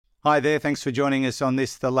Hi there, thanks for joining us on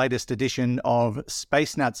this, the latest edition of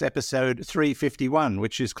Space Nuts episode 351,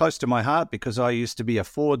 which is close to my heart because I used to be a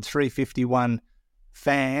Ford 351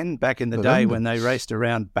 fan back in the day when they raced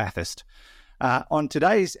around Bathurst. On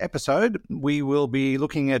today's episode, we will be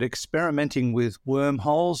looking at experimenting with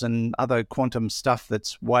wormholes and other quantum stuff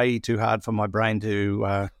that's way too hard for my brain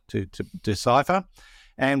to decipher.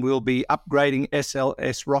 And we'll be upgrading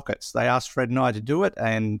SLS rockets. They asked Fred and I to do it,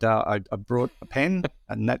 and I brought a pen,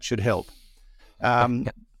 and that should help.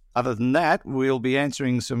 Other than that, we'll be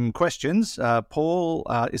answering some questions. Paul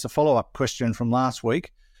is a follow-up question from last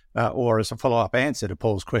week, or as a follow-up answer to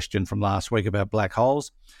Paul's question from last week about black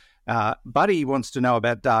holes. Buddy wants to know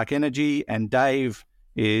about dark energy, and Dave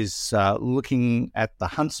is looking at the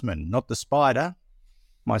huntsman, not the spider.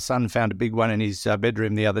 My son found a big one in his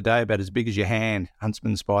bedroom the other day, about as big as your hand.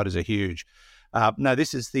 Huntsman spiders are huge. No,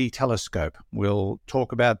 this is the telescope. We'll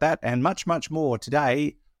talk about that and much, much more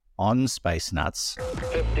today on Space Nuts.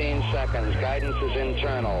 15 seconds. Guidance is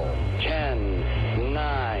internal. 10,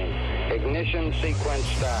 9. Ignition sequence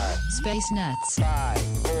start. Space Nuts. 5,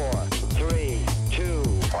 4, 3, 2.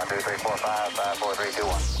 1, 2, 3, 4, 5, 5, 4, 3, 2,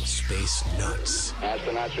 1. Space Nuts.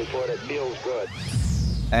 Astronauts report it feels good.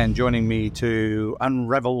 And joining me to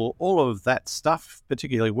unravel all of that stuff,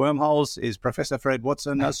 particularly wormholes, is Professor Fred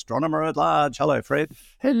Watson, astronomer at large. Hello, Fred.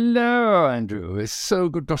 Hello, Andrew. It's so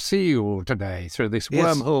good to see you today through this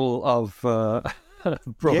wormhole of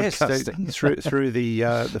broadcasting. Yes, through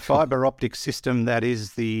the fibre optic system that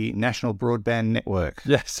is the National Broadband Network.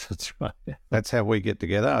 Yes, that's right. That's how we get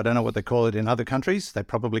together. I don't know what they call it in other countries. They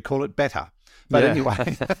probably call it better. But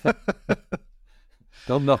anyway...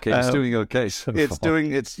 Don't knock it. It's doing okay so far.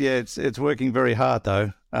 It's working very hard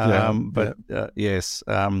though. Yes,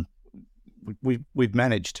 we've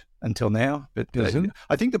managed until now. But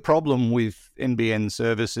I think the problem with NBN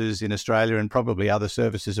services in Australia and probably other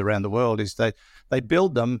services around the world is they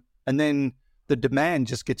build them and then the demand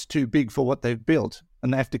just gets too big for what they've built,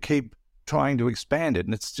 and they have to keep trying to expand it,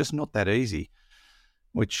 and it's just not that easy.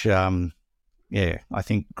 Which I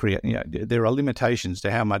think there are limitations to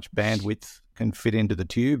how much bandwidth can fit into the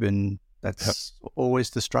tube, and that's always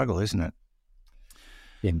the struggle, isn't it?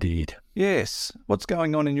 Indeed. Yes. What's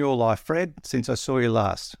going on in your life, Fred, since I saw you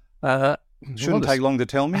last? Shouldn't take long to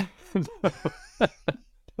tell me.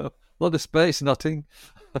 A lot of space nutting.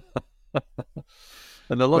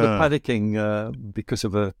 And a lot of panicking because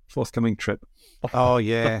of a forthcoming trip. Oh,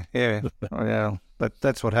 yeah. Oh, yeah.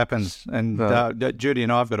 That's what happens. And Judy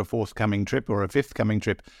and I have got a forthcoming trip or a fifth coming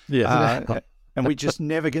trip. Yeah. And we just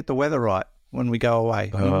never get the weather right when we go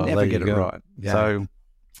away. We never get it right. Yeah. So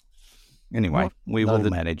anyway, we will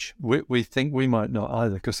manage. We think we might not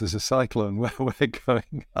either because there's a cyclone where we're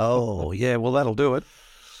going. Oh, yeah. Well, that'll do it.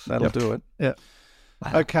 That'll do it. Yeah.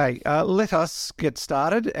 Okay, let us get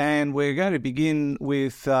started, and we're going to begin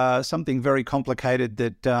with something very complicated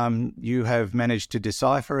that you have managed to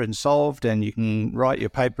decipher and solved, and you can write your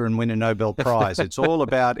paper and win a Nobel Prize. It's all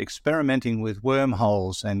about experimenting with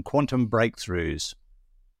wormholes and quantum breakthroughs.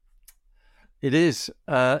 It is.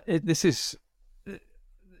 It's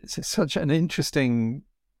such an interesting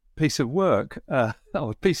piece of work,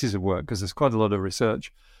 pieces of work, because there's quite a lot of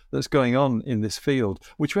research that's going on in this field,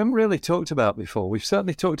 which we haven't really talked about before. We've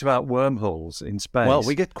certainly talked about wormholes in space. Well,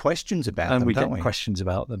 we get questions about them, don't we? Questions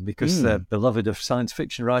about them because they're beloved of science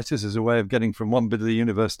fiction writers as a way of getting from one bit of the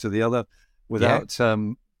universe to the other without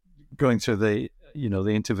going through the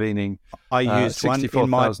intervening. I used one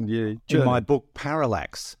in my book,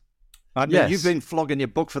 Parallax. You've been flogging your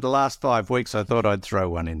book for the last 5 weeks. I thought I'd throw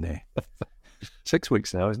one in there. 6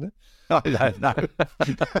 weeks now, isn't it? I don't know.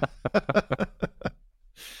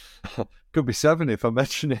 Could be 7 if I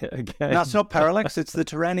mention it again. No, it's not Parallax. It's the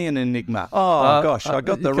Turanian Enigma. Oh, gosh, I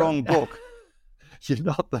got the wrong book. You're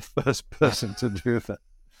not the first person to do that.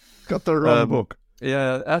 Got the wrong book.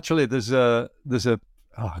 Yeah, actually, there's a.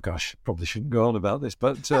 Oh gosh, probably shouldn't go on about this,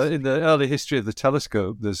 but in the early history of the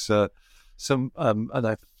telescope, there's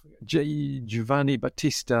Giovanni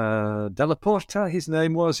Battista della Porta, his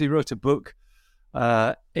name was. He wrote a book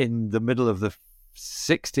in the middle of the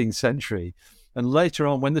 16th century. And later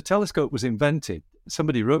on, when the telescope was invented,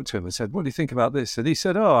 somebody wrote to him and said, "What do you think about this?" And he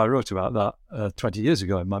said, "Oh, I wrote about that 20 years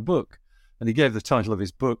ago in my book." And he gave the title of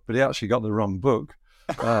his book, but he actually got the wrong book.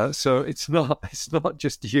 So it's not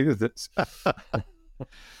just you that's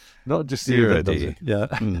not just you that does it. Yeah.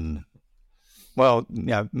 Well,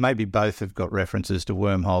 maybe both have got references to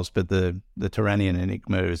wormholes, but the Turanian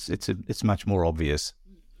Enigma it's much more obvious.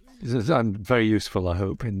 And very useful, I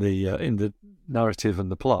hope, in the narrative and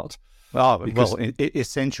the plot. Oh, well,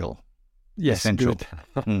 essential. Yes, essential.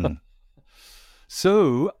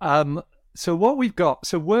 So So what we've got,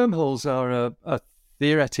 so wormholes are a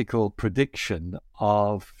theoretical prediction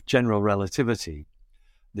of general relativity,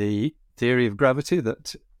 the theory of gravity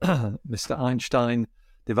that Mr. Einstein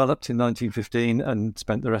developed in 1915 and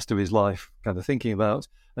spent the rest of his life kind of thinking about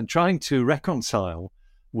and trying to reconcile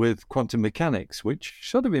with quantum mechanics, which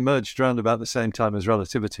sort of emerged around about the same time as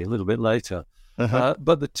relativity, a little bit later.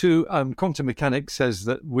 But the two, quantum mechanics says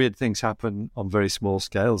that weird things happen on very small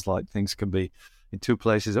scales, like things can be in two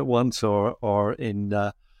places at once or in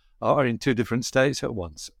two different states at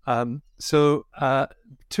once. So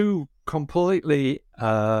two completely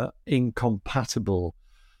incompatible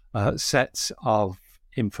sets of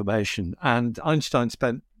information. And Einstein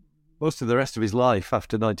spent most of the rest of his life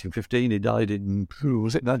after 1915. He died in,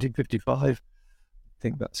 was it 1955? I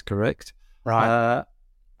think that's correct. Right.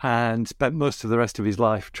 And spent most of the rest of his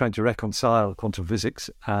life trying to reconcile quantum physics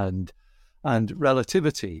and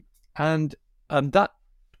relativity. And that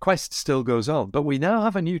quest still goes on. But we now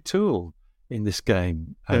have a new tool in this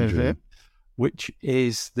game, Andrew, which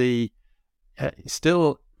is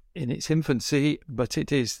still in its infancy, but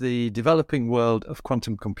it is the developing world of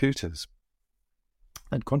quantum computers.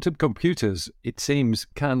 And quantum computers, it seems,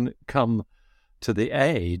 can come to the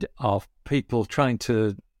aid of people trying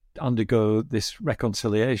to undergo this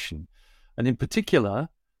reconciliation. And in particular,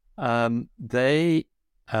 they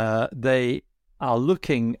are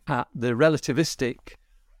looking at the relativistic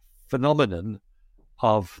phenomenon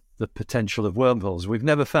of the potential of wormholes. We've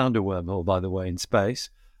never found a wormhole, by the way, in space.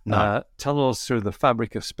 No. Tunnels through the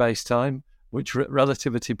fabric of space-time, which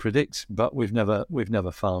relativity predicts, but we've never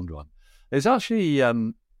found one. There's actually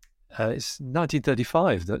it's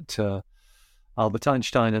 1935 that Albert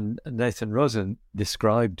Einstein and Nathan Rosen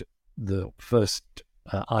described the first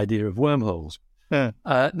idea of wormholes. Yeah.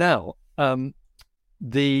 Now,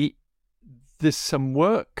 there's some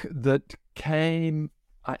work that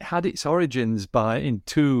had its origins in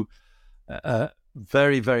two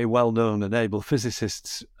very, very well-known and able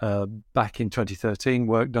physicists back in 2013,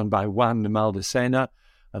 work done by Juan Maldacena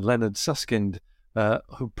and Leonard Susskind,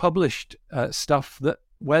 who published stuff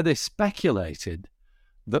where they speculated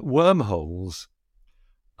that wormholes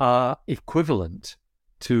are equivalent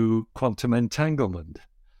to quantum entanglement.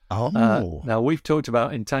 Oh. Now, we've talked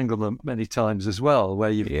about entanglement many times as well,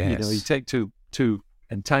 where you take two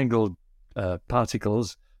entangled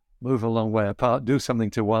particles, move a long way apart, do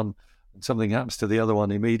something to one, and something happens to the other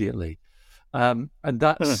one immediately. And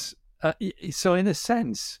that's so in a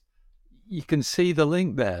sense, you can see the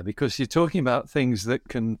link there, because you're talking about things that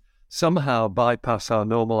can somehow bypass our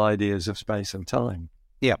normal ideas of space and time.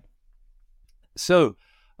 Yeah. So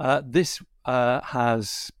this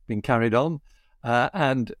has been carried on,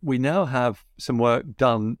 and we now have some work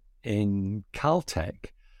done in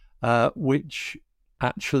Caltech, which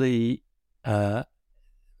actually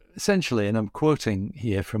essentially, and I'm quoting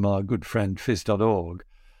here from our good friend phys.org,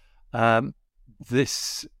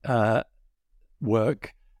 this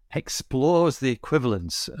work explores the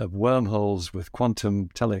equivalence of wormholes with quantum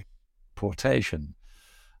teleportation.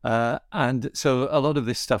 And so a lot of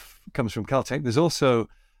this stuff comes from Caltech. There's also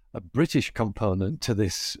a British component to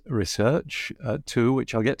this research too,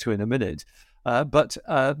 which I'll get to in a minute. But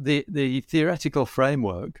the theoretical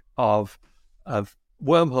framework of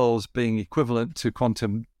wormholes being equivalent to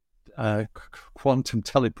quantum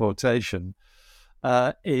teleportation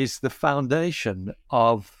is the foundation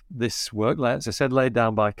of this work, as I said, laid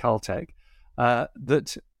down by Caltech,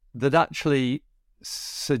 that actually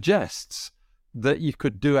suggests that you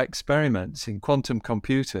could do experiments in quantum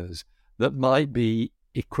computers that might be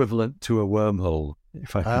equivalent to a wormhole,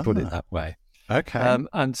 if I can put it that way. Okay.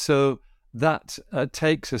 And so that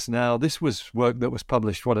takes us now, this was work that was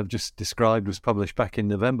published, what I've just described was published back in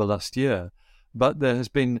November last year, but there has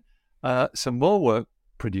been some more work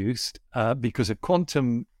produced because a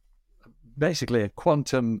quantum,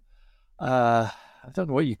 I don't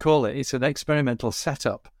know what you call it, it's an experimental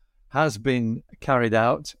setup, has been carried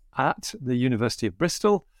out at the University of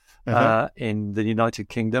Bristol in the United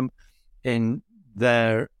Kingdom.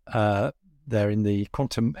 They're in the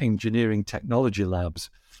quantum engineering technology labs.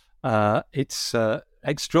 It's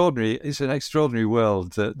extraordinary. It's an extraordinary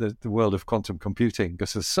world, the world of quantum computing,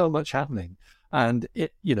 because there's so much happening, and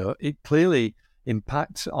it clearly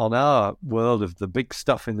impacts on our world of the big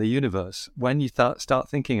stuff in the universe. When you start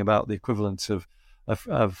thinking about the equivalence of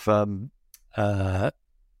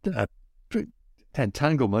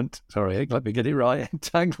entanglement. Sorry, let me get it right.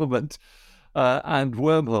 Entanglement and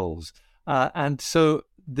wormholes. And so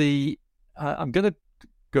I'm going to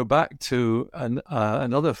go back to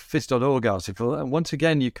another phys.org article, and once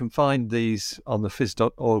again you can find these on the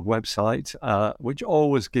phys.org website, which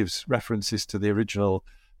always gives references to the original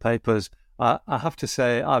papers I have to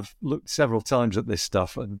say I've looked several times at this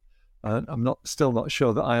stuff, and I'm still not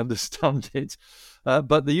sure that I understand it.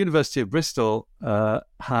 But the University of Bristol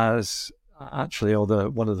has actually, or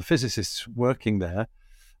one of the physicists working there,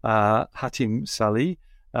 Hatim Salih,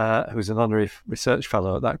 who's an honorary research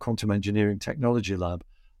fellow at that quantum engineering technology lab,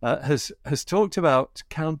 has talked about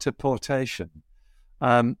counterportation,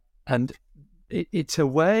 and it's a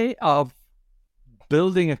way of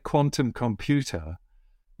building a quantum computer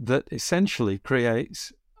that essentially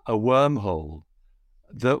creates a wormhole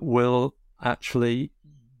that will actually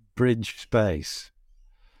bridge space.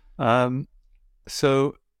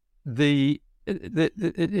 So this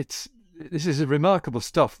is remarkable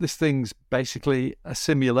stuff. This thing's basically a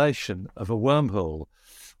simulation of a wormhole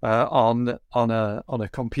on a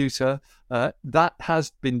computer. That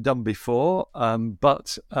has been done before,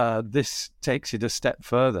 but this takes it a step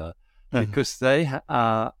further because they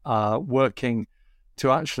are working to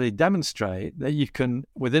actually demonstrate that you can,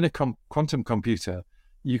 within a quantum computer,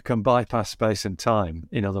 you can bypass space and time.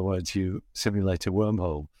 In other words, you simulate a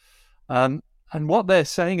wormhole. And what they're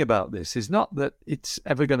saying about this is not that it's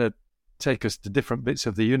ever going to take us to different bits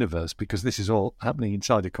of the universe, because this is all happening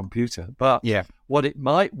inside a computer. But what it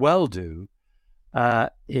might well do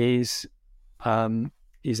is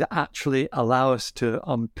actually allow us to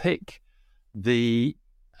unpick the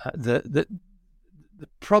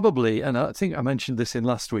probably, and I think I mentioned this in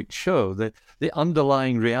last week's show, the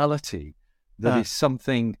underlying reality that is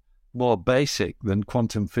something more basic than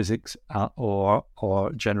quantum physics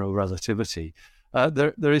or general relativity.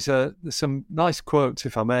 There's some nice quotes,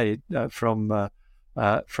 if I may, from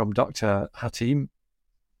Dr. Hatim,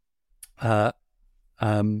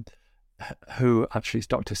 who actually is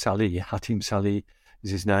Dr. Salih. Hatim Salih is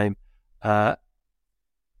his name.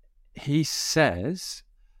 He says,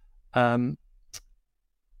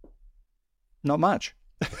 not much.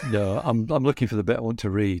 No, I'm looking for the bit I want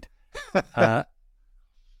to read.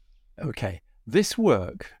 Okay, this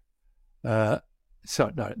work. The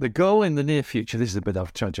goal in the near future. This is a bit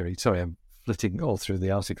I've tried to read. Sorry, I'm flitting all through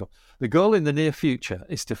the article. The goal in the near future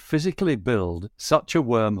is to physically build such a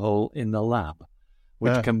wormhole in the lab,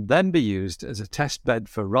 which can then be used as a test bed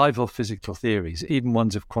for rival physical theories, even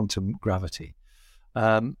ones of quantum gravity.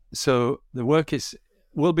 So the work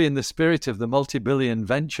will be in the spirit of the multi-billion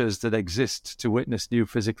ventures that exist to witness new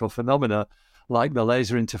physical phenomena, like the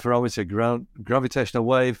Laser Interferometer Gravitational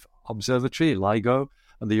Wave Observatory, LIGO,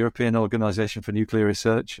 and the European Organisation for Nuclear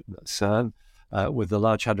Research, CERN, with the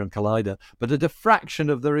Large Hadron Collider, but at a fraction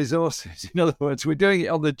of the resources. In other words, we're doing it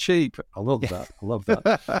on the cheap. I love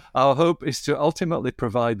that. Our hope is to ultimately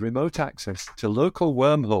provide remote access to local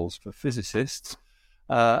wormholes for physicists,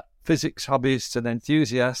 physics hobbyists and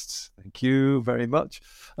enthusiasts. Thank you very much.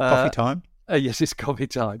 Coffee time. Yes, it's coffee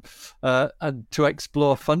time. And to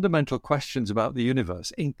explore fundamental questions about the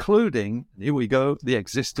universe, including, here we go, the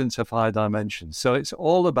existence of higher dimensions. So it's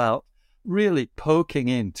all about really poking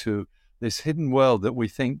into this hidden world that we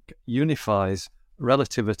think unifies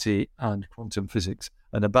relativity and quantum physics,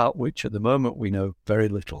 and about which at the moment we know very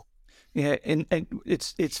little. Yeah, and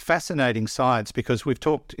it's fascinating science, because we've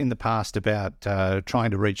talked in the past about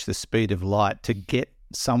trying to reach the speed of light to get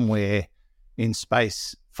somewhere in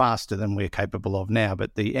space faster than we're capable of now,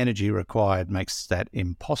 but the energy required makes that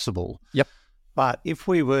impossible. Yep. But if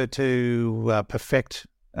we were to perfect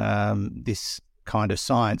this kind of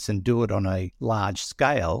science and do it on a large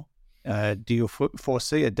scale, do you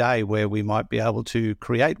foresee a day where we might be able to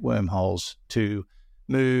create wormholes to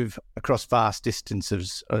move across vast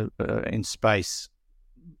distances in space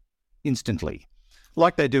instantly,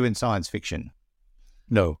 like they do in science fiction?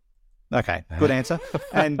 No. Okay, good answer.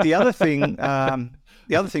 And the other thing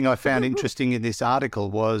I found interesting in this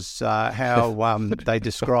article was how they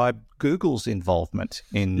describe Google's involvement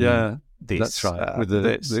in this. That's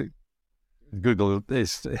right. Google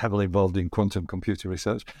is heavily involved in quantum computer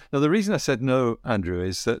research. Now, the reason I said no, Andrew,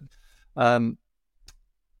 is that, and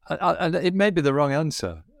it may be the wrong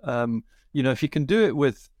answer. If you can do it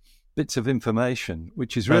with bits of information,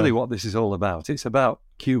 which is really what this is all about. It's about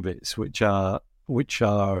qubits, which are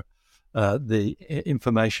the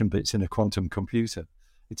information bits in a quantum computer.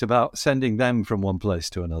 It's about sending them from one place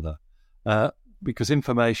to another, because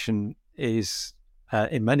information is,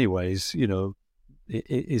 in many ways,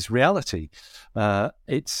 is reality. And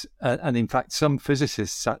in fact, some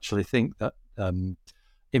physicists actually think that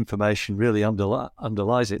information really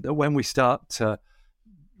underlies it. That when we start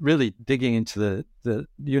really digging into the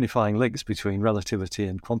unifying links between relativity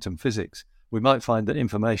and quantum physics, we might find that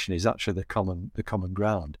information is actually the common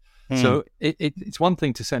ground. So it's one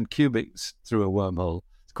thing to send qubits through a wormhole.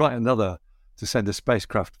 It's quite another to send a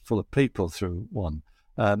spacecraft full of people through one.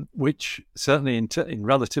 which certainly in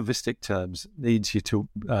relativistic terms needs you to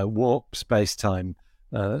warp space-time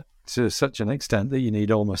to such an extent that you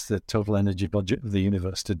need almost the total energy budget of the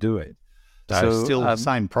universe to do it. So still the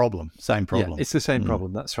same problem. Yeah, it's the same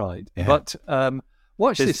problem, that's right. Yeah. But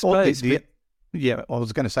watch this space. I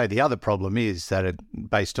was going to say the other problem is that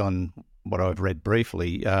based on what I've read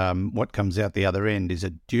briefly, what comes out the other end is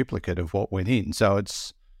a duplicate of what went in. So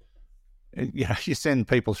it's, you send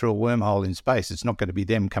people through a wormhole in space, it's not going to be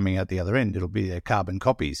them coming out the other end. It'll be their carbon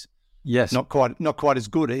copies. Yes. Not quite as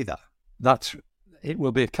good either. It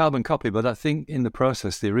will be a carbon copy, but I think in the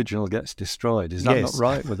process the original gets destroyed. Is that not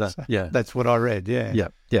right with that? Yeah. That's what I read, yeah.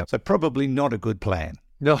 Yeah. So probably not a good plan.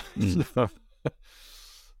 No.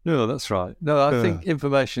 No, that's right. No, I think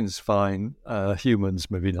information's fine. Humans,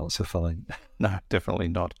 maybe not so fine. No, definitely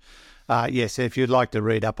not. Yes, if you'd like to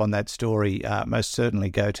read up on that story, most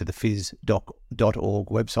certainly go to the physdoc.org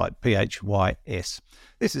website, PHYS.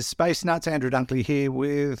 This is Space Nuts. Andrew Dunkley here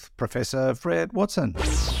with Professor Fred Watson.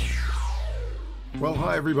 Well,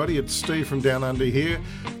 hi everybody, it's Steve from Down Under here.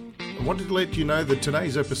 I wanted to let you know that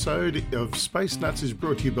today's episode of Space Nuts is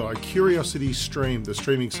brought to you by Curiosity Stream, the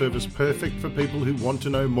streaming service perfect for people who want to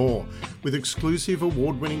know more. With exclusive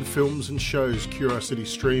award-winning films and shows, Curiosity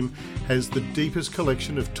Stream has the deepest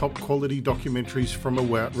collection of top-quality documentaries from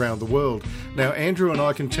around the world. Now, Andrew and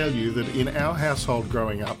I can tell you that in our household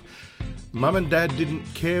growing up, Mum and Dad didn't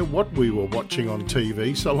care what we were watching on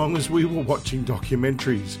TV so long as we were watching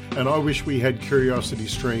documentaries, and I wish we had Curiosity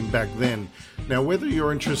Stream back then. Now, whether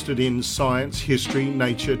you're interested in science, history,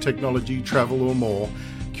 nature, technology, travel or more,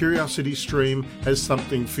 Curiosity Stream has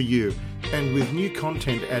something for you. And with new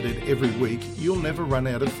content added every week, you'll never run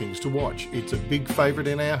out of things to watch. It's a big favourite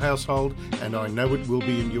in our household, and I know it will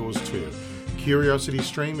be in yours too. Curiosity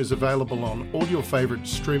Stream is available on all your favourite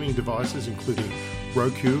streaming devices, including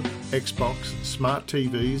Roku, Xbox, smart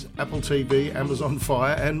TVs, Apple TV, Amazon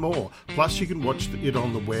Fire and more. Plus you can watch it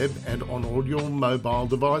on the web and on all your mobile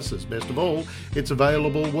devices. Best of all, it's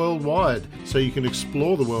available worldwide, so you can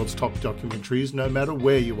explore the world's top documentaries no matter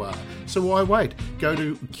where you are. So why wait? Go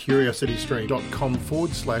to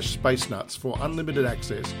curiositystream.com/spacenuts for unlimited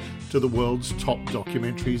access to the world's top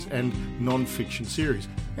documentaries and non-fiction series.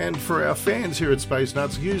 And for our fans here at Space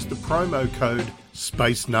Nuts, use the promo code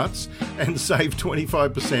Space Nuts and save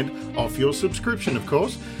 25% off your subscription, of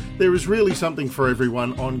course. There is really something for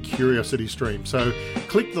everyone on Curiosity Stream. So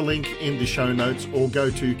click the link in the show notes or go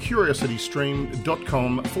to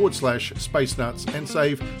curiositystream.com/Space Nuts and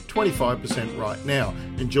save 25% right now.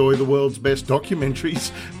 Enjoy the world's best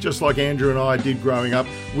documentaries, just like Andrew and I did growing up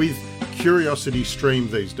with Curiosity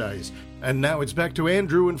Stream these days. And now it's back to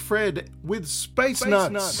Andrew and Fred with Space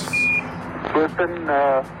Nuts. Houston,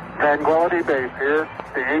 Tranquility Base here.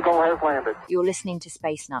 The Eagle has landed. You're listening to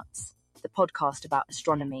Space Nuts, the podcast about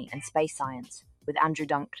astronomy and space science with Andrew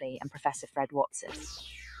Dunkley and Professor Fred Watson.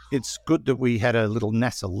 It's good that we had a little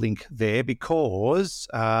NASA link there because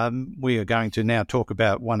we are going to now talk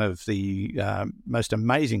about one of the most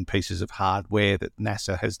amazing pieces of hardware that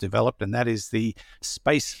NASA has developed, and that is the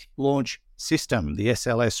Space Launch System, the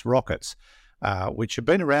SLS rockets, which have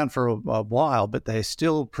been around for a while, but they're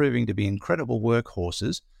still proving to be incredible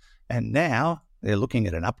workhorses. And now they're looking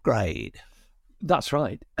at an upgrade. That's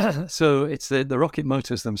right. So it's the rocket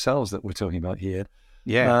motors themselves that we're talking about here.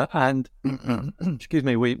 Yeah. And, excuse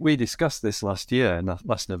me, we discussed this last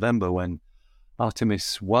November, when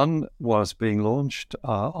Artemis 1 was being launched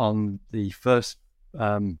on the first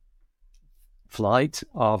flight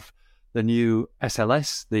of the new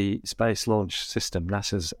SLS, the Space Launch System,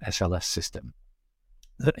 NASA's SLS system.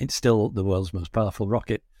 It's still the world's most powerful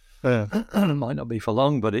rocket. It might not be for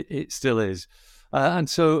long, but it still is. And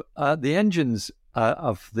so the engines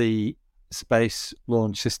of the Space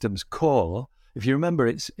Launch System's core, if you remember,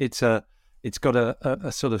 it's got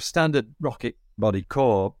a sort of standard rocket body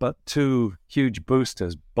core, but two huge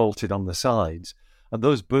boosters bolted on the sides. And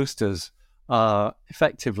those boosters are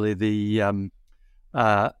effectively they're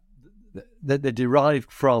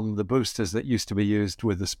derived from the boosters that used to be used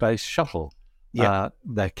with the space shuttle. Yeah.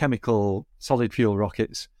 They're chemical solid fuel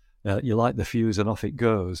rockets. You light the fuse and off it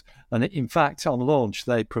goes. And in fact, on launch,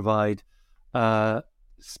 they provide,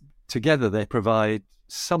 together, they provide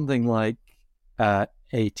something like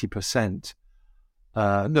 80%.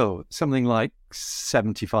 Something like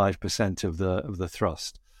 75% of the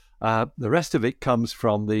thrust. The rest of it comes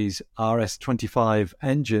from these RS-25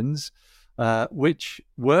 engines, which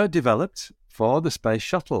were developed for the space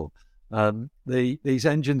shuttle. These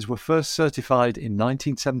engines were first certified in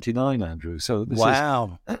 1979, Andrew. So this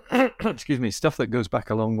wow. Excuse me, stuff that goes back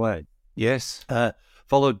a long way. Yes.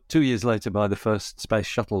 Followed 2 years later by the first space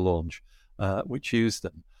shuttle launch. which use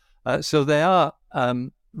them. So they are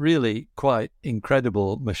really quite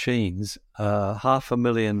incredible machines.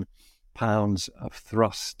 500,000 pounds of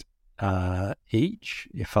thrust each,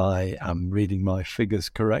 if I am reading my figures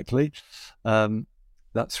correctly.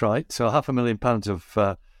 That's right. So 500,000 pounds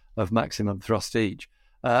of maximum thrust each.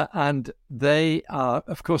 And they are,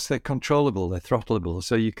 of course, they're controllable, they're throttleable.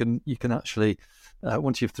 So you can actually,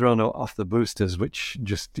 once you've thrown off the boosters, which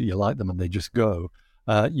just, you light them and they just go,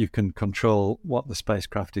 you can control what the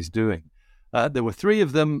spacecraft is doing. There were 3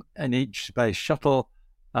 of them in each space shuttle.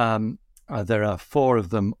 There are 4 of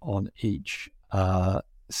them on each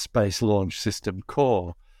Space Launch System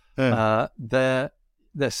core. There's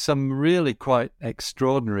some really quite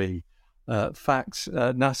extraordinary facts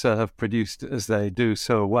NASA have produced, as they do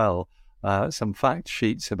so well, some fact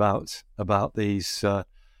sheets about these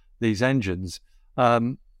engines.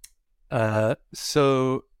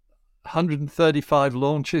 So 135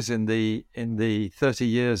 launches in the 30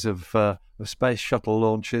 years of space shuttle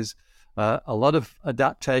launches. A lot of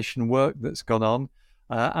adaptation work that's gone on,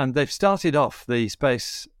 and they've started off the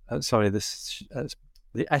SLS,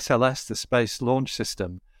 the Space Launch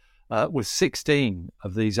System, with 16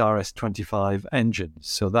 of these RS-25 engines.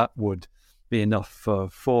 So that would be enough for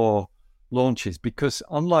 4 launches, because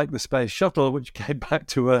unlike the Space Shuttle, which came back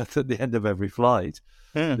to Earth at the end of every flight,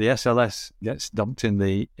 the SLS gets dumped in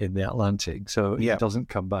the Atlantic, so it doesn't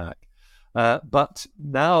come back. But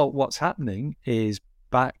now what's happening is,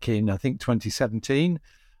 back in, I think, 2017,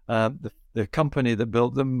 the company that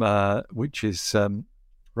built them, which is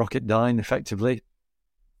Rocketdyne, effectively,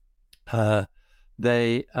 it's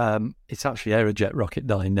actually Aerojet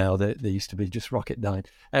Rocketdyne now. They used to be just Rocketdyne.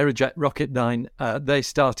 Aerojet Rocketdyne, they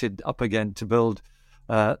started up again to build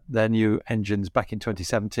their new engines back in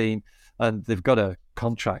 2017, and they've got a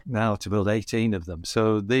contract now to build 18 of them.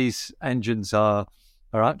 So these engines are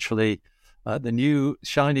actually the new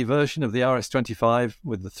shiny version of the RS-25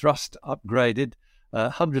 with the thrust upgraded,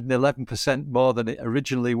 111% more than it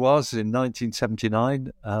originally was in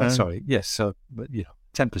 1979. Sorry, yes, so, but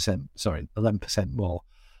 10%, sorry, 11% more.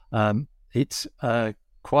 It's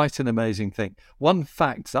quite an amazing thing. One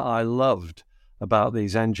fact that I loved about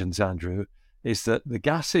these engines, Andrew, is that the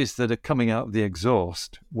gases that are coming out of the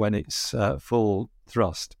exhaust when it's full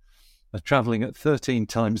thrust are traveling at 13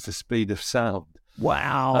 times the speed of sound.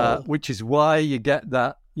 Wow. Which is why you get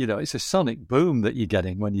that, it's a sonic boom that you're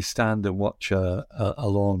getting when you stand and watch a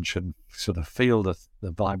launch and sort of feel the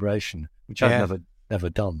vibration, which I've never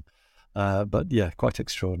done. But yeah, quite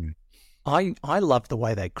extraordinary. I love the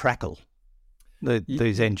way they crackle,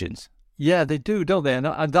 these engines. Yeah, they do, don't they? And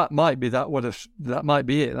that might be that might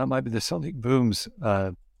be it. That might be the sonic booms,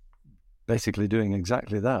 basically doing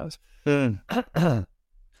exactly that.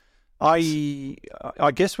 I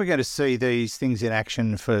guess we're going to see these things in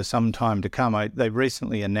action for some time to come. They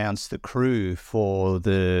recently announced the crew for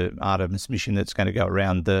the Artemis mission that's going to go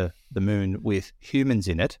around the moon with humans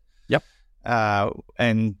in it. Yep.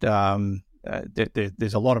 There's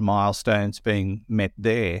a lot of milestones being met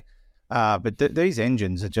there. But these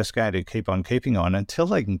engines are just going to keep on keeping on until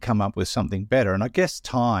they can come up with something better. And I guess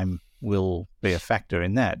time will be a factor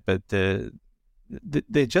in that. But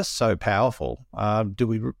they're just so powerful.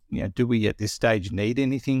 Do we at this stage need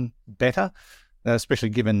anything better, especially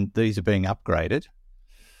given these are being upgraded?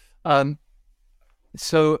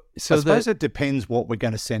 So I suppose it depends what we're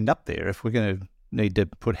going to send up there. If we're going to need to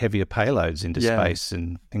put heavier payloads into space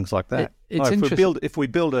and things like that. If we're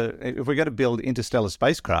going to build interstellar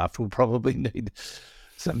spacecraft, we'll probably need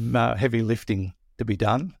some heavy lifting to be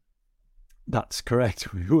done. That's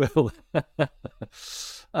correct. We will.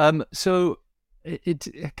 So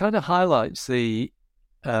it kind of highlights the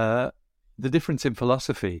difference in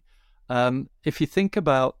philosophy. If you think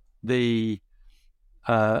about the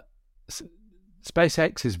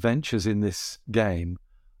SpaceX's ventures in this game,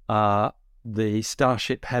 the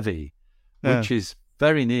Starship Heavy, which is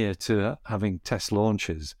very near to having test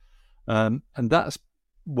launches, and that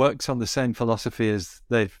works on the same philosophy as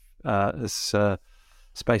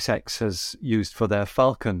SpaceX has used for their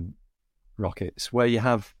Falcon rockets, where you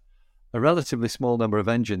have a relatively small number of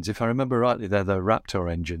engines. If I remember rightly, they're the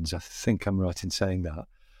Raptor engines. I think I'm right in saying that.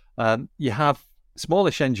 You have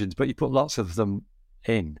smallish engines, but you put lots of them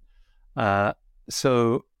in.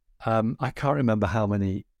 So I can't remember how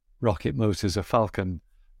many rocket motors a Falcon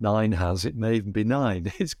 9 has. It may even be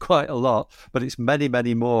 9. It's quite a lot, but it's many,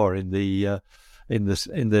 many more in the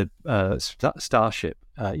Starship.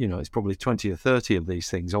 It's probably 20 or 30 of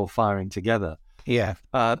these things all firing together. Yeah.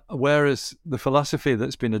 Whereas the philosophy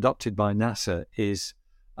that's been adopted by NASA is,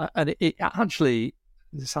 and it actually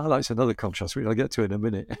this highlights another contrast, which I'll get to in a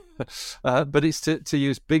minute. But it's to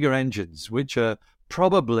use bigger engines, which are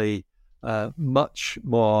probably much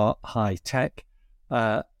more high tech.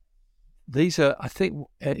 These are, I think,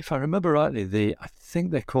 if I remember rightly, I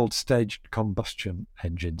think they're called staged combustion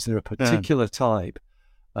engines. They're a particular type,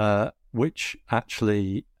 which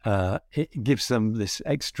actually it gives them this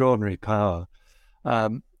extraordinary power,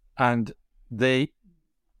 and they.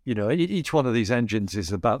 Each one of these engines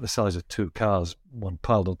is about the size of two cars, one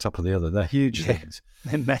piled on top of the other. They're huge things.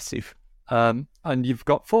 They're massive. And you've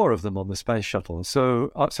got 4 of them on the space shuttle.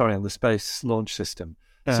 On the Space Launch System.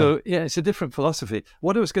 So, it's a different philosophy.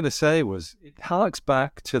 What I was going to say was, it harks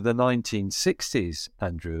back to the 1960s,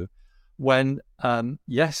 Andrew, when,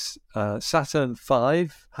 Saturn V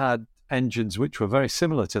had engines which were very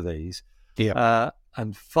similar to these,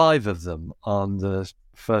 and 5 of them on the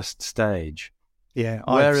first stage. Yeah,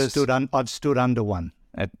 I've stood under one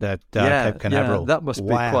at Cape Canaveral. That must be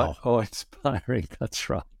quite awe-inspiring. That's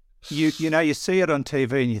right. You see it on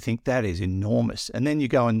TV and you think that is enormous, and then you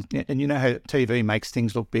go and you know how TV makes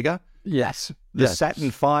things look bigger. Yes, the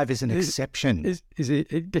Saturn V is an exception.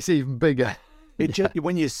 It gets even bigger.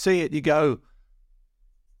 When you see it, you go,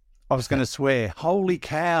 I was going to swear, holy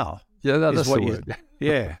cow! Yeah, that's the word.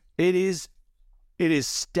 Yeah, it is. It is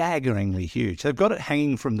staggeringly huge. They've got it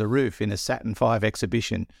hanging from the roof in a Saturn V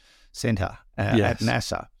exhibition centre at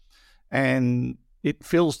NASA, and it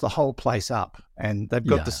fills the whole place up. And they've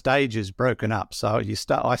got the stages broken up, so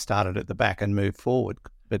I started at the back and moved forward.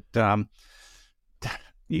 But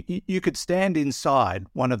you could stand inside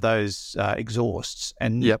one of those exhausts,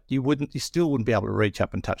 and you still wouldn't be able to reach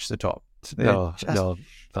up and touch the top. No,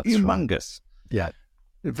 that's humongous. Right. Yeah.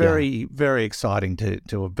 Very, very exciting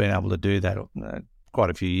to have been able to do that quite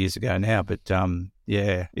a few years ago now. But,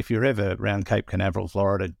 if you're ever around Cape Canaveral,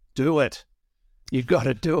 Florida, do it. You've got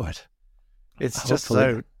to do it. It's just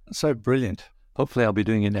so brilliant. Hopefully I'll be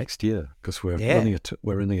doing it next year, because we're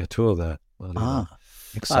running a tour there.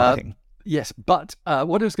 Exciting. Yes, but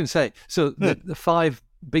what I was going to say, so the 5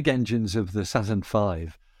 big engines of the Saturn V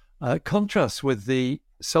contrasts with the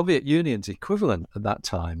Soviet Union's equivalent at that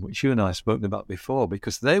time, which you and I have spoken about before,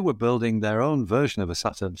 because they were building their own version of a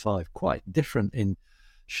Saturn V, quite different in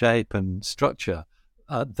shape and structure.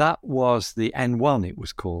 That was the N1, it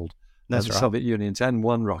was called. That's the right. Soviet Union's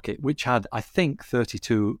N1 rocket, which had, I think,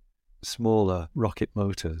 32 smaller rocket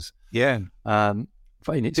motors. Yeah. In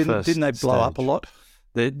its first didn't they blow up a lot?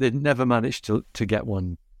 They never managed to get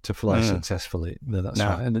one to fly successfully. No, that's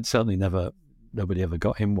right. And it certainly nobody ever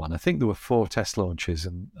got him one. I think there were 4 test launches,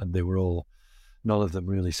 and they were all, none of them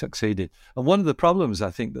really succeeded. And one of the problems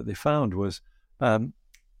I think that they found was, when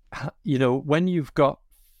you've got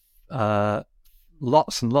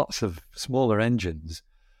lots and lots of smaller engines,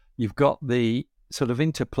 you've got the sort of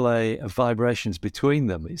interplay of vibrations between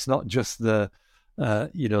them. It's not just the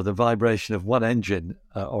vibration of one engine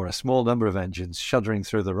or a small number of engines shuddering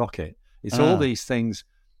through the rocket. It's all these things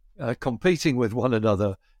competing with one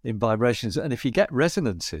another in vibrations. And if you get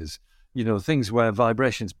resonances, things where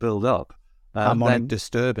vibrations build up. Harmonic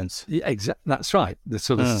disturbance. Yeah, that's right. The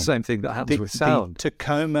sort of same thing that happens with sound. The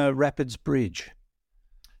Tacoma Rapids Bridge.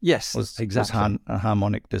 Yes, exactly. Was a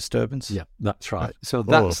harmonic disturbance. Yeah, that's right. So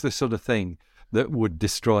that's the sort of thing that would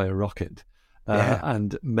destroy a rocket.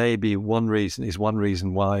 And maybe one reason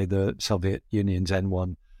why the Soviet Union's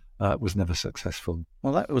N1 was never successful.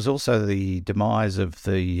 Well, that was also the demise of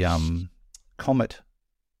the Comet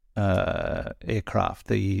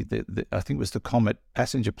aircraft. I think it was the Comet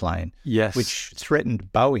passenger plane. Yes, which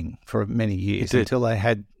threatened Boeing for many years until they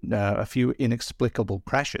had a few inexplicable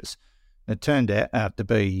crashes. It turned out to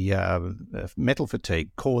be metal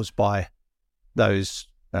fatigue caused by those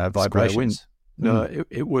vibrations. No,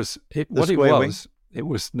 it was the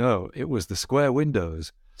square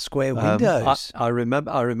windows. Square windows. I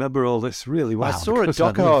remember all this really well. I saw a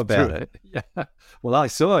doco about it. Yeah. Well, I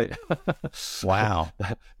saw it. Wow.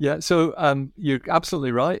 Yeah. So you're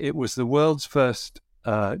absolutely right. It was the world's first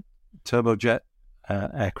turbojet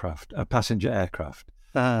aircraft, a passenger aircraft,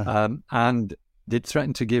 and it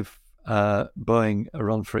threatened to give Boeing a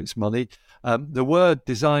run for its money. There were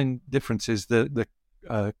design differences. The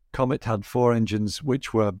Comet had 4 engines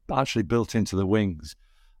which were actually built into the wings.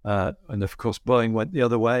 And of course, Boeing went the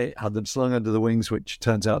other way, had them slung under the wings, which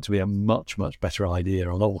turns out to be a much, much better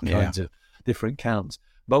idea on all kinds of different counts.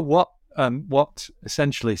 But what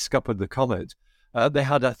essentially scuppered the Comet, they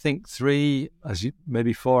had, I think,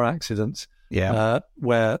 4 accidents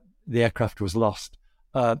where the aircraft was lost.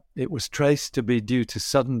 It was traced to be due to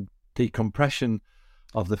sudden decompression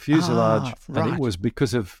of the fuselage, and it was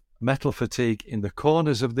because of metal fatigue in the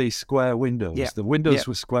corners of these square windows. Yeah. The windows Yeah.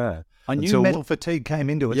 were square. I And knew so metal fatigue came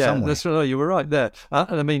into it yeah, somewhere. that's right. You were right there.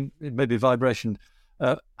 And I mean, maybe vibration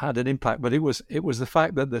had an impact, but it was the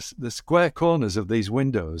fact that the square corners of these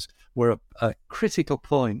windows were a critical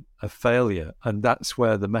point of failure, and that's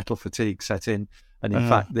where the metal fatigue set in. And in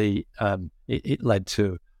fact, it led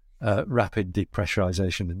to rapid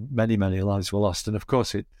depressurization, and many lives were lost. And of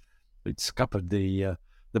course, it scuppered the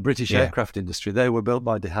British aircraft industry. They were built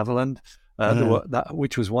by de Havilland,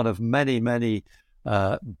 which was one of many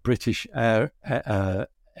British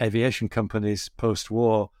aviation companies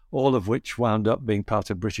post-war, all of which wound up being part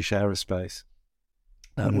of British aerospace,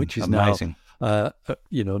 which is amazing. Now,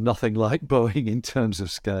 nothing like Boeing in terms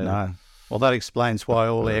of scale. No. Well, that explains why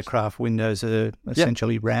all aircraft windows are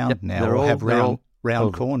essentially round now, They're or all- have they're all round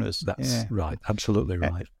oval. corners. That's right, absolutely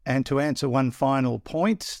right. And to answer one final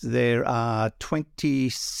point, there are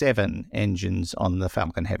 27 engines on the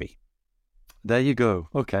Falcon Heavy. There you go.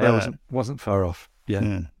 Okay, I wasn't far off.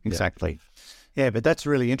 Yeah, exactly. Yeah, but that's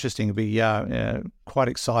really interesting. It'll be quite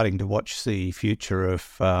exciting to watch the future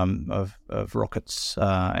of rockets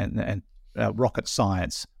and rocket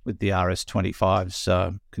science with the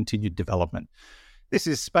RS-25's continued development. This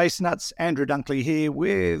is Space Nuts. Andrew Dunkley here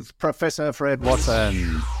with Professor Fred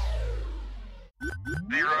Watson.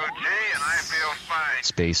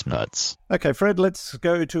 Space Nuts. Okay, Fred, let's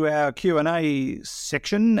go to our Q&A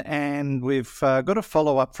section, and we've got a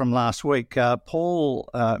follow-up from last week. Paul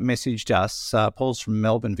messaged us. Paul's from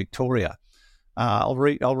Melbourne, Victoria. I'll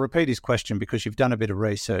repeat his question because you've done a bit of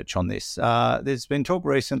research on this. There's been talk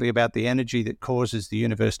recently about the energy that causes the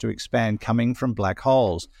universe to expand coming from black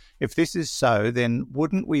holes. If this is so, then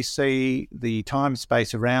wouldn't we see the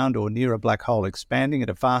time-space around or near a black hole expanding at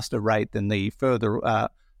a faster rate than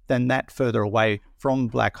further away from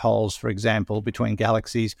black holes, for example, between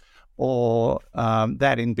galaxies, or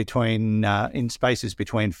that in spaces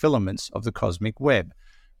between filaments of the cosmic web?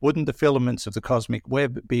 Wouldn't the filaments of the cosmic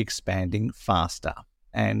web be expanding faster?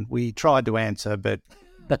 And we tried to answer, but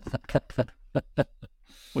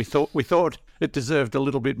we thought it deserved a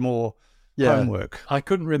little bit more homework. I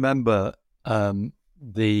couldn't remember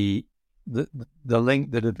the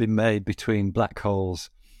link that had been made between black holes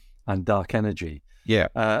and dark energy. Yeah.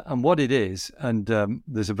 And what it is, and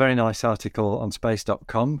there's a very nice article on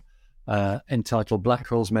space.com entitled "Black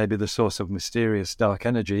Holes May Be the Source of Mysterious Dark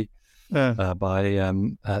Energy" by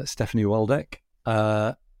Stephanie Waldeck.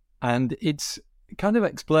 And it kind of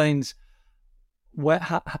explains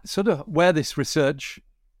where this research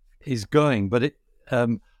is going. But it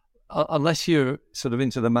unless you're sort of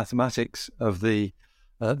into the mathematics of the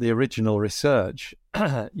original research,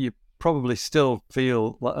 you probably still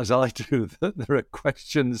feel, as I do, that there are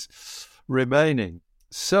questions remaining.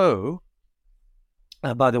 So,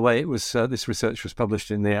 by the way, it was this research was published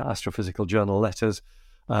in the Astrophysical Journal Letters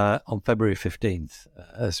on February 15th,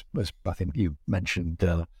 as I think you mentioned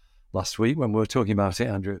last week when we were talking about it,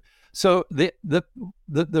 Andrew. So the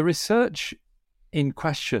research in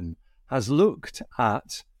question has looked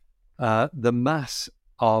at the mass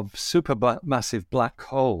of supermassive black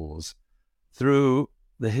holes through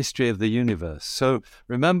the history of the universe. So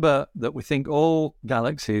remember that we think all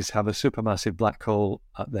galaxies have a supermassive black hole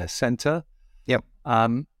at their center. Yep.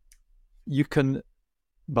 You can,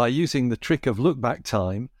 by using the trick of look back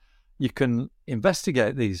time, you can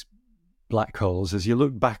investigate these black holes as you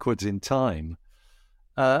look backwards in time.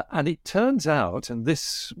 And it turns out, and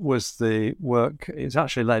this was the work, it's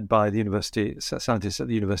actually led by the scientists at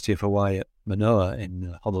the University of Hawaii at Manoa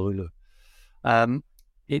in Honolulu.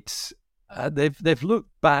 They've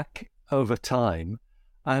looked back over time,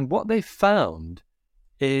 and what they found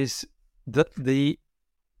is that the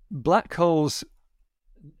black holes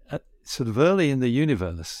sort of early in the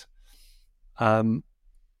universe,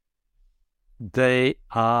 they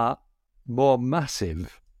are more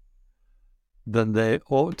massive than they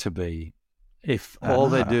ought to be if all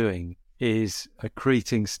they're doing is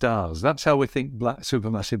accreting stars. That's how we think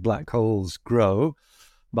supermassive black holes grow,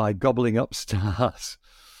 by gobbling up stars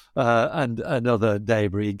and other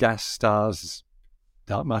debris, gas stars,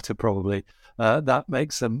 dark matter probably. That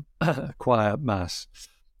makes them acquire mass.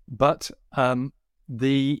 But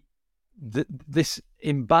this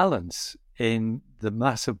imbalance in the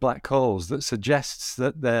mass of black holes that suggests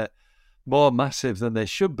that they're more massive than they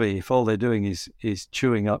should be if all they're doing is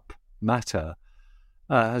chewing up matter,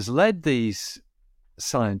 has led these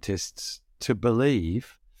scientists to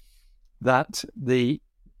believe that the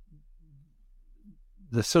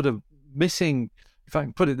sort of missing, if I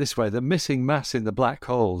can put it this way, the missing mass in the black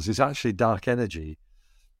holes is actually dark energy.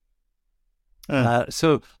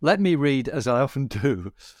 So let me read, as I often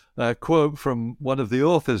do, a quote from one of the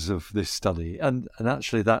authors of this study. And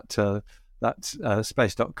actually that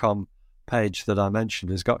space.com page that I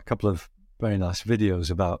mentioned has got a couple of very nice videos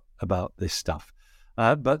about this stuff.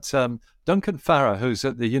 But Duncan Farrar, who's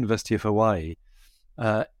at the University of Hawaii,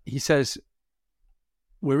 he says,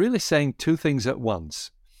 we're really saying two things at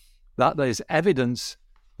once. That there's evidence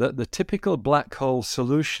that the typical black hole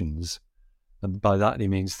solutions, and by that he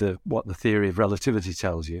means what the theory of relativity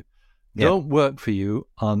tells you, don't work for you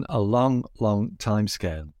on a long, long time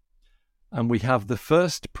scale. And we have the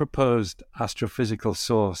first proposed astrophysical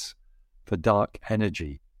source for dark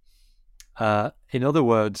energy. In other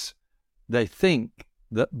words, they think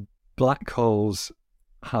that black holes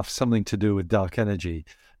have something to do with dark energy.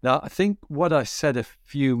 Now, I think what I said a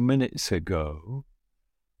few minutes ago,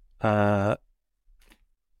 I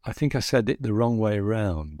think I said it the wrong way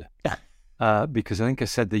around. Because I think I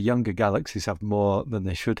said the younger galaxies have more than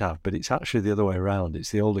they should have, but it's actually the other way around. It's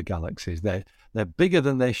the older galaxies. They're bigger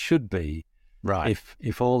than they should be, right?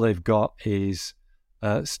 If all they've got is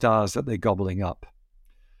stars that they're gobbling up.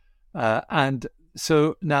 And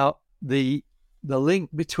so now the link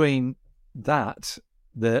between that,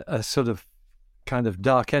 a sort of kind of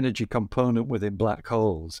dark energy component within black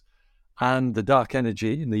holes, and the dark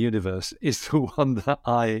energy in the universe is the one that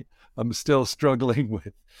I am still struggling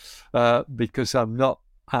with, because I'm not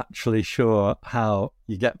actually sure how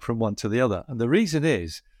you get from one to the other. And the reason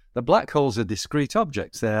is that black holes are discrete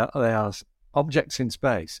objects. They are objects in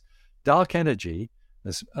space. Dark energy,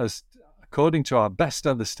 as according to our best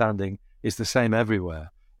understanding, is the same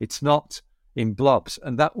everywhere. It's not in blobs.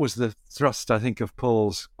 And that was the thrust, I think, of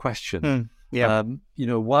Paul's question.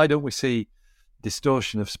 Why don't we see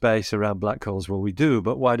distortion of space around black holes? Well, we do,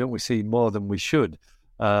 but why don't we see more than we should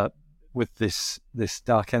with this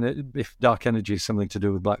dark energy, if dark energy is something to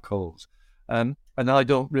do with black holes? And I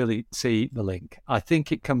don't really see the link. I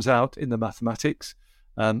think it comes out in the mathematics.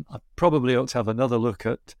 I probably ought to have another look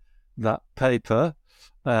at that paper,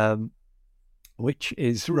 which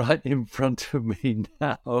is right in front of me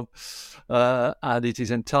now, and it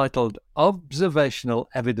is entitled Observational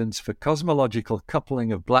Evidence for Cosmological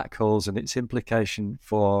Coupling of Black Holes and Its Implication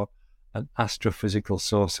for an Astrophysical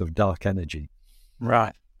Source of Dark Energy.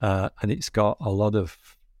 Right. And it's got a lot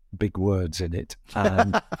of big words in it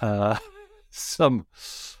and some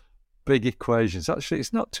big equations. Actually,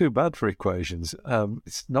 it's not too bad for equations.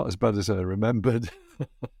 It's not as bad as I remembered.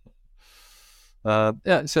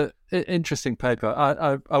 It's an interesting paper.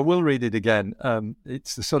 I will read it again.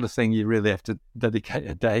 It's the sort of thing you really have to dedicate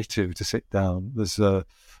a day to sit down. There's a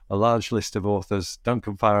large list of authors.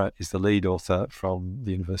 Duncan Farrar is the lead author from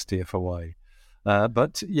the University of Hawaii.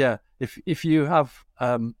 But yeah, if you have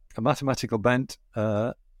a mathematical bent,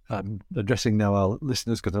 I'm addressing now our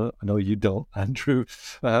listeners because I know you don't, Andrew,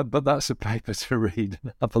 but that's a paper to read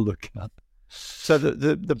and have a look at. So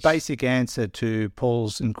the basic answer to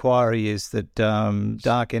Paul's inquiry is that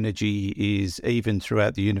dark energy is even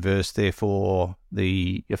throughout the universe, therefore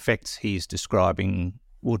the effects he's describing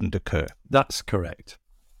wouldn't occur. That's correct.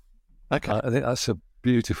 Okay. I think that's a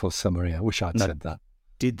beautiful summary. I wish I'd said that.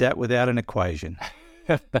 Did that without an equation.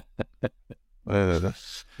 Of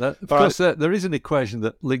course, there is an equation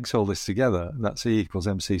that links all this together, and that's E equals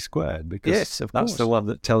mc squared, because yes, of course. That's the one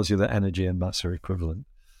that tells you that energy and mass are equivalent.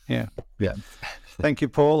 Yeah. Yeah. Thank you,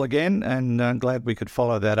 Paul, again, and I'm glad we could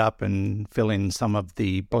follow that up and fill in some of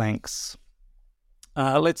the blanks.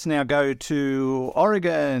 Let's now go to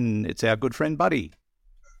Oregon. It's our good friend, Buddy.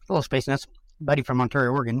 Hello, Space Nuts. Buddy from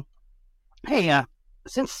Ontario, Oregon. Hey,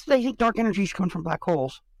 since they think dark energy is coming from black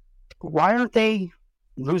holes, why aren't they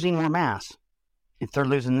losing more mass if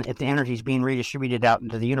the energy is being redistributed out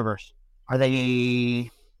into the universe? Are they...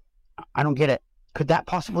 I don't get it. Could that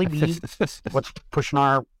possibly be what's pushing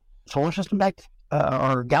our solar system back,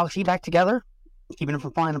 our galaxy back together, keeping it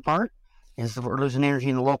from falling apart? Is that we're losing energy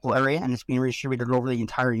in the local area and it's being redistributed over the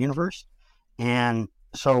entire universe? And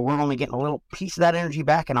so we're only getting a little piece of that energy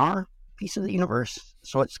back in our piece of the universe.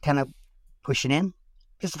 So it's kind of pushing in.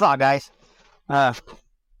 Just a thought, guys.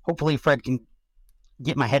 Hopefully Fred can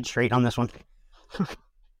get my head straight on this one.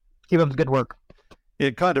 Keep up the good work.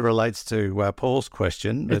 It kind of relates to Paul's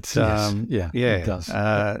question. But, it does.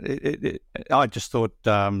 I just thought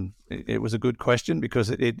it was a good question because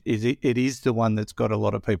it is the one that's got a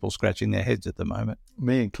lot of people scratching their heads at the moment.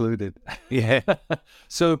 Me included. Yeah.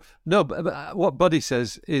 So, no, but what Buddy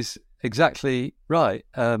says is exactly right.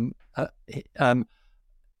 But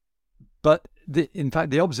in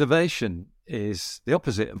fact, the observation is the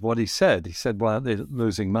opposite of what he said. He said, "Why aren't they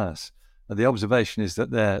losing mass?" And the observation is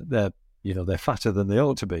that they're fatter than they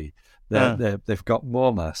ought to be. They've got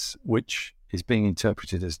more mass, which is being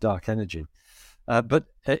interpreted as dark energy. But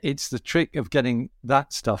it's the trick of getting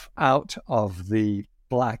that stuff out of the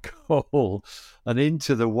black hole and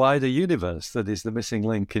into the wider universe that is the missing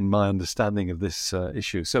link in my understanding of this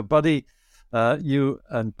issue. So, Buddy, you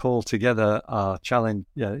and Paul together are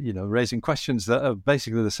raising questions that are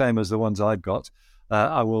basically the same as the ones I've got.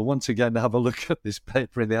 I will once again have a look at this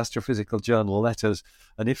paper in the Astrophysical Journal Letters,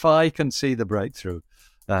 and if I can see the breakthrough,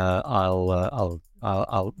 we'll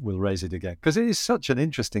raise it again, because it is such an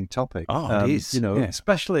interesting topic. It is,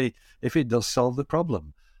 especially if it does solve the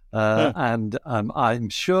problem. And I'm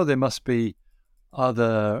sure there must be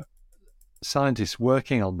other scientists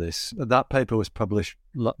working on this. That paper was published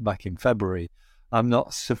back in February. I'm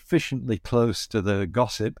not sufficiently close to the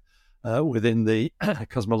gossip within the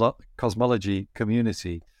cosmology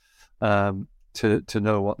community to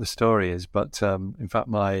know what the story is. But in fact,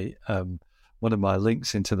 my one of my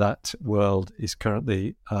links into that world is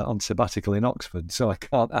currently on sabbatical in Oxford, so I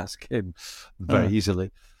can't ask him very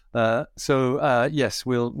easily. Yes,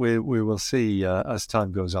 we will see as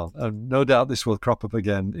time goes on. And no doubt this will crop up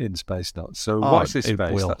again in Space Nuts. So watch this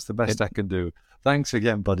space. That's the best I can do. Thanks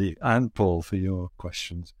again, Buddy and Paul, for your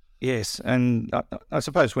questions. Yes, and I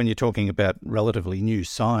suppose when you're talking about relatively new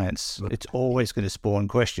science, it's always going to spawn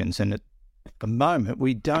questions. And at the moment,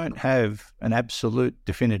 we don't have an absolute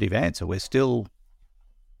definitive answer. We're still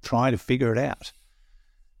trying to figure it out.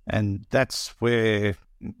 And that's where,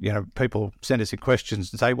 people send us in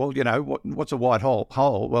questions and say, well, what's a white hole?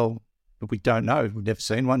 Well, we don't know. We've never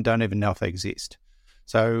seen one, don't even know if they exist.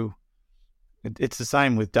 So it's the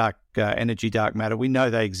same with dark energy, dark matter. We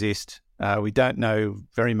know they exist. We don't know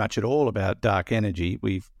very much at all about dark energy.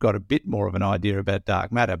 We've got a bit more of an idea about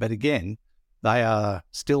dark matter. But again, they are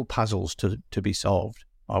still puzzles to be solved,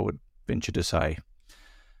 I would venture to say.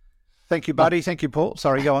 Thank you, Buddy. Thank you, Paul.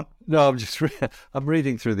 Sorry, go on. No, I'm just I'm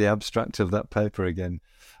reading through the abstract of that paper again.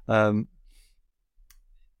 So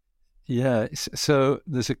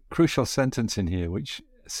there's a crucial sentence in here which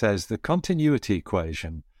says the continuity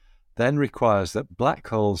equation then requires that black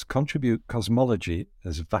holes contribute cosmology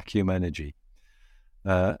as vacuum energy.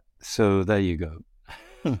 So there you go.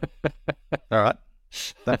 All right.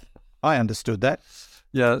 I understood that.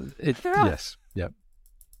 Yes. Yeah.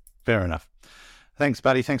 Fair enough. Thanks,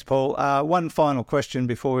 Buddy. Thanks, Paul. One final question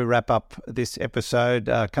before we wrap up this episode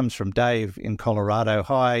comes from Dave in Colorado.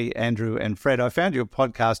 Hi, Andrew and Fred. I found your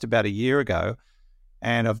podcast about a year ago,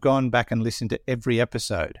 and I've gone back and listened to every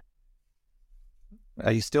episode.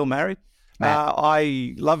 Are you still married?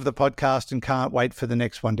 I love the podcast and can't wait for the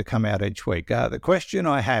next one to come out each week. The question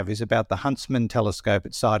I have is about the Huntsman telescope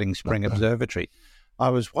at Siding Spring Observatory. I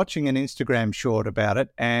was watching an Instagram short about it,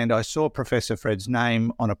 and I saw Professor Fred's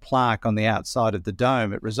name on a plaque on the outside of the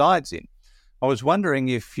dome it resides in. I was wondering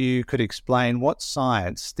if you could explain what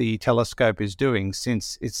science the telescope is doing,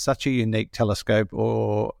 since it's such a unique telescope,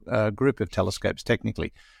 or a group of telescopes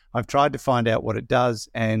technically. I've tried to find out what it does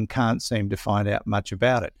and can't seem to find out much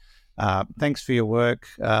about it. Thanks for your work.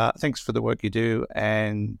 Thanks for the work you do,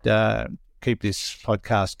 and keep this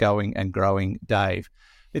podcast going and growing, Dave.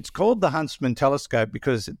 It's called the Huntsman telescope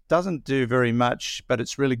because it doesn't do very much, but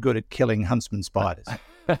it's really good at killing huntsman spiders.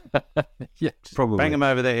 Yeah, probably. Bang them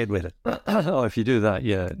over the head with it. Oh, if you do that,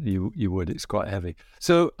 yeah, you would. It's quite heavy.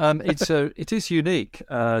 So it is unique.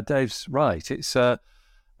 Dave's right. It's a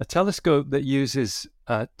telescope that uses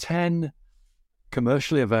 10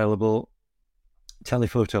 commercially available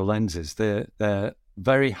telephoto lenses. They're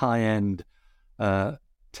very high-end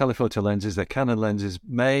telephoto lenses. They're Canon lenses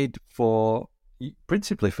made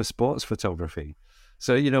principally for sports photography.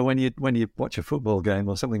 So, when you watch a football game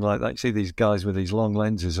or something like that, you see these guys with these long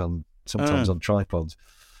lenses sometimes on tripods,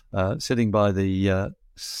 sitting by the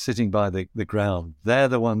ground. They're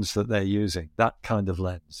the ones that they're using, that kind of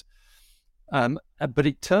lens. But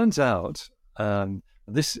it turns out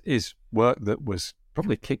this is work that was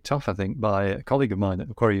probably kicked off, I think, by a colleague of mine at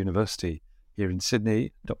Macquarie University here in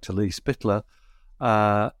Sydney, Dr. Lee Spittler.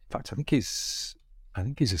 In fact, I think he's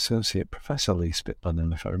Associate Professor Lee Spittler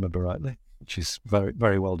now, if I remember rightly, which is very,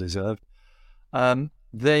 very well deserved.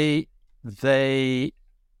 They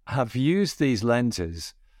have used these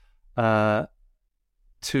lenses the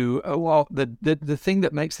thing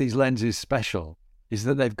that makes these lenses special is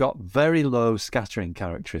that they've got very low scattering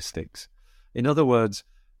characteristics. In other words,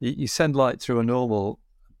 you send light through a normal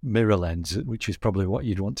mirror lens, which is probably what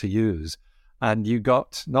you'd want to use, and you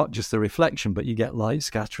got not just the reflection, but you get light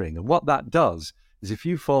scattering. And what that does is if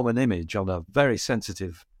you form an image on a very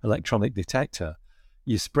sensitive electronic detector,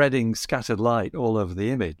 you're spreading scattered light all over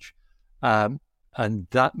the image. And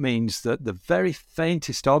that means that the very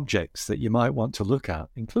faintest objects that you might want to look at,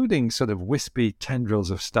 including sort of wispy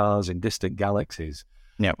tendrils of stars in distant galaxies,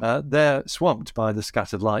 they're swamped by the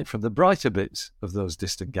scattered light from the brighter bits of those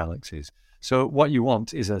distant galaxies. So what you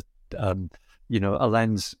want is a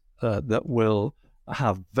lens that will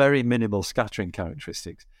have very minimal scattering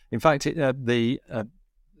characteristics. In fact, I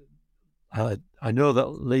know that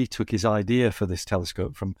Lee took his idea for this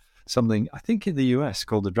telescope from something, I think in the US,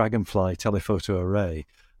 called the Dragonfly telephoto array.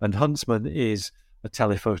 And Huntsman is a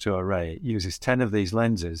telephoto array. It uses 10 of these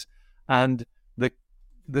lenses. And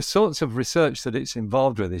the sorts of research that it's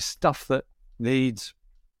involved with is stuff that needs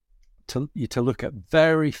you to look at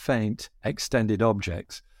very faint extended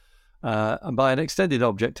objects. And by an extended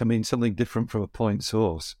object, I mean something different from a point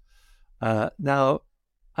source. Now,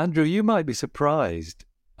 Andrew, you might be surprised,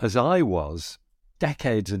 as I was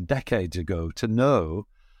decades and decades ago, to know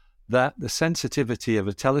that the sensitivity of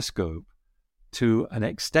a telescope to an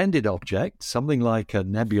extended object, something like a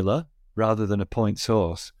nebula rather than a point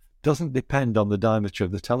source, doesn't depend on the diameter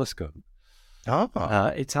of the telescope.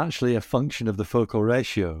 It's actually a function of the focal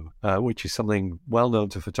ratio, which is something well known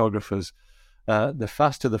to photographers. The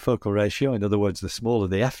faster the focal ratio, in other words, the smaller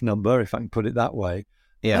the F number, if I can put it that way,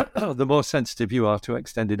 the more sensitive you are to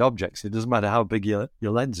extended objects. It doesn't matter how big your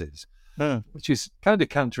lens is, which is kind of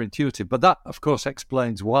counterintuitive. But that, of course,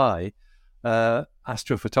 explains why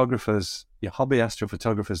astrophotographers, your hobby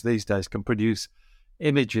astrophotographers these days, can produce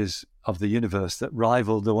images of the universe that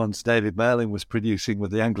rival the ones David Malin was producing with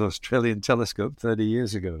the Anglo-Australian telescope 30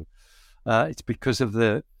 years ago. It's because of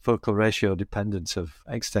the focal ratio dependence of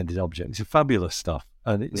extended objects. It's fabulous stuff,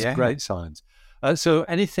 and it's great science. So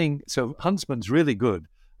Huntsman's really good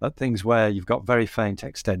at things where you've got very faint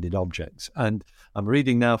extended objects. And I'm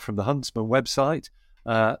reading now from the Huntsman website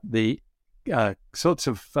the sorts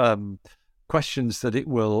of questions that it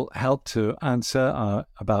will help to answer are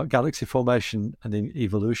about galaxy formation and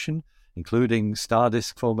evolution, including star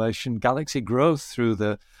disk formation, galaxy growth through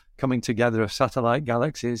the coming together of satellite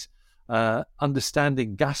galaxies,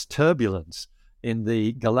 understanding gas turbulence in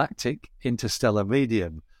the galactic interstellar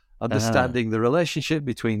medium, understanding the relationship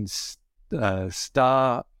between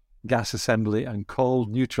star gas assembly and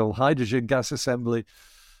cold neutral hydrogen gas assembly.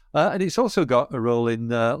 And it's also got a role in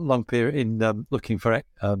looking for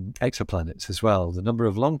exoplanets as well. The number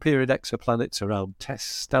of long-period exoplanets around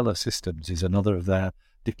test stellar systems is another of their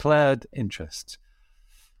declared interests.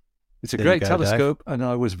 It's a great telescope, Dave. And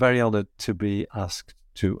I was very honoured to be asked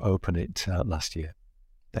to open it last year.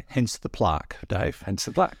 Hence the plaque, Dave. Hence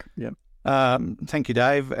the plaque, yeah. Thank you,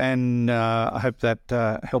 Dave, and I hope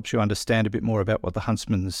that helps you understand a bit more about what the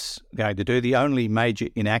Huntsman's going to do. The only major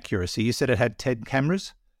inaccuracy, you said it had 10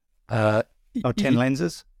 cameras? 10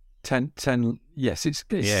 lenses? 10, yes. It's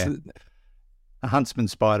a Huntsman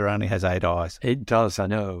spider only has 8 eyes. It does, I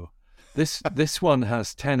know. This one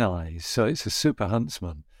has 10 eyes, so it's a super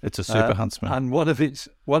Huntsman. It's a super Huntsman. And one of its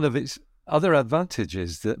other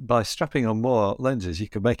advantages that by strapping on more lenses, you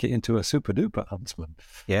can make it into a super duper Huntsman.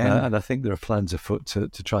 Yeah. And I think there are plans afoot to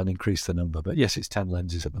try and increase the number. But yes, it's 10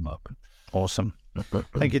 lenses at the moment. Awesome.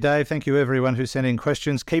 Thank you, Dave. Thank you, everyone who sent in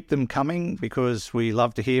questions. Keep them coming because we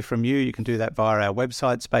love to hear from you. You can do that via our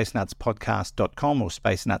website, spacenutspodcast.com or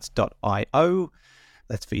spacenuts.io.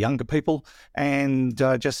 That's for younger people. And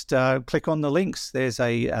just click on the links. There's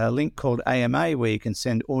a link called AMA where you can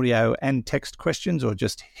send audio and text questions, or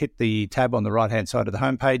just hit the tab on the right-hand side of the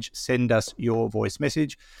homepage. Send us your voice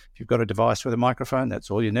message. If you've got a device with a microphone,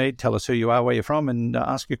 that's all you need. Tell us who you are, where you're from, and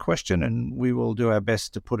ask your question, and we will do our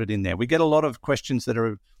best to put it in there. We get a lot of questions that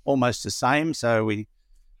are almost the same, so we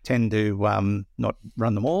tend to not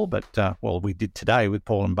run them all, but, we did today with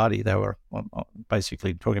Paul and Buddy. They were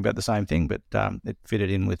basically talking about the same thing, but it fitted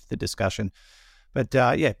in with the discussion. But,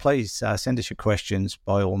 please send us your questions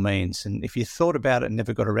by all means. And if you thought about it and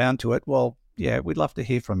never got around to it, we'd love to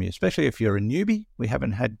hear from you, especially if you're a newbie. We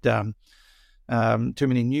haven't had too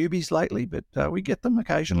many newbies lately, but we get them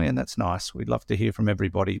occasionally, and that's nice. We'd love to hear from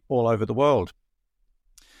everybody all over the world.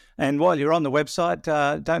 And while you're on the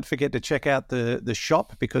website, don't forget to check out the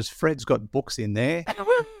shop, because Fred's got books in there.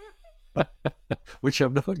 Which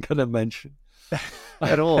I'm not going to mention.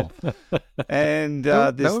 At all. And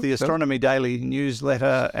there's the Astronomy Daily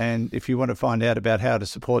newsletter, and if you want to find out about how to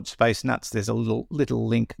support Space Nuts, there's a little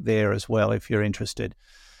link there as well if you're interested.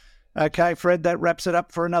 Okay, Fred, that wraps it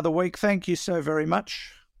up for another week. Thank you so very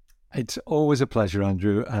much. It's always a pleasure,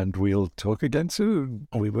 Andrew, and we'll talk again soon.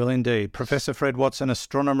 We will indeed. Professor Fred Watson,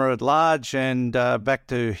 astronomer at large, and back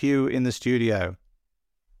to Hugh in the studio.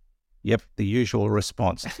 Yep, the usual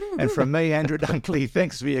response. And from me, Andrew Dunkley,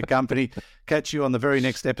 thanks for your company. Catch you on the very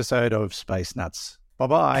next episode of Space Nuts.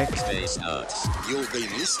 Bye-bye. Space Nuts. You've been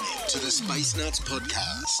listening to the Space Nuts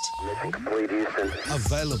podcast. Mission complete, Houston.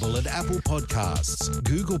 Available at Apple Podcasts,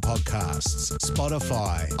 Google Podcasts,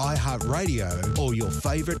 Spotify, iHeartRadio, or your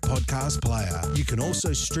favorite podcast player. You can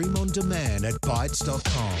also stream on demand at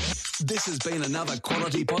Bytes.com. This has been another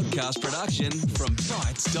quality podcast production from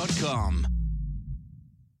Bytes.com.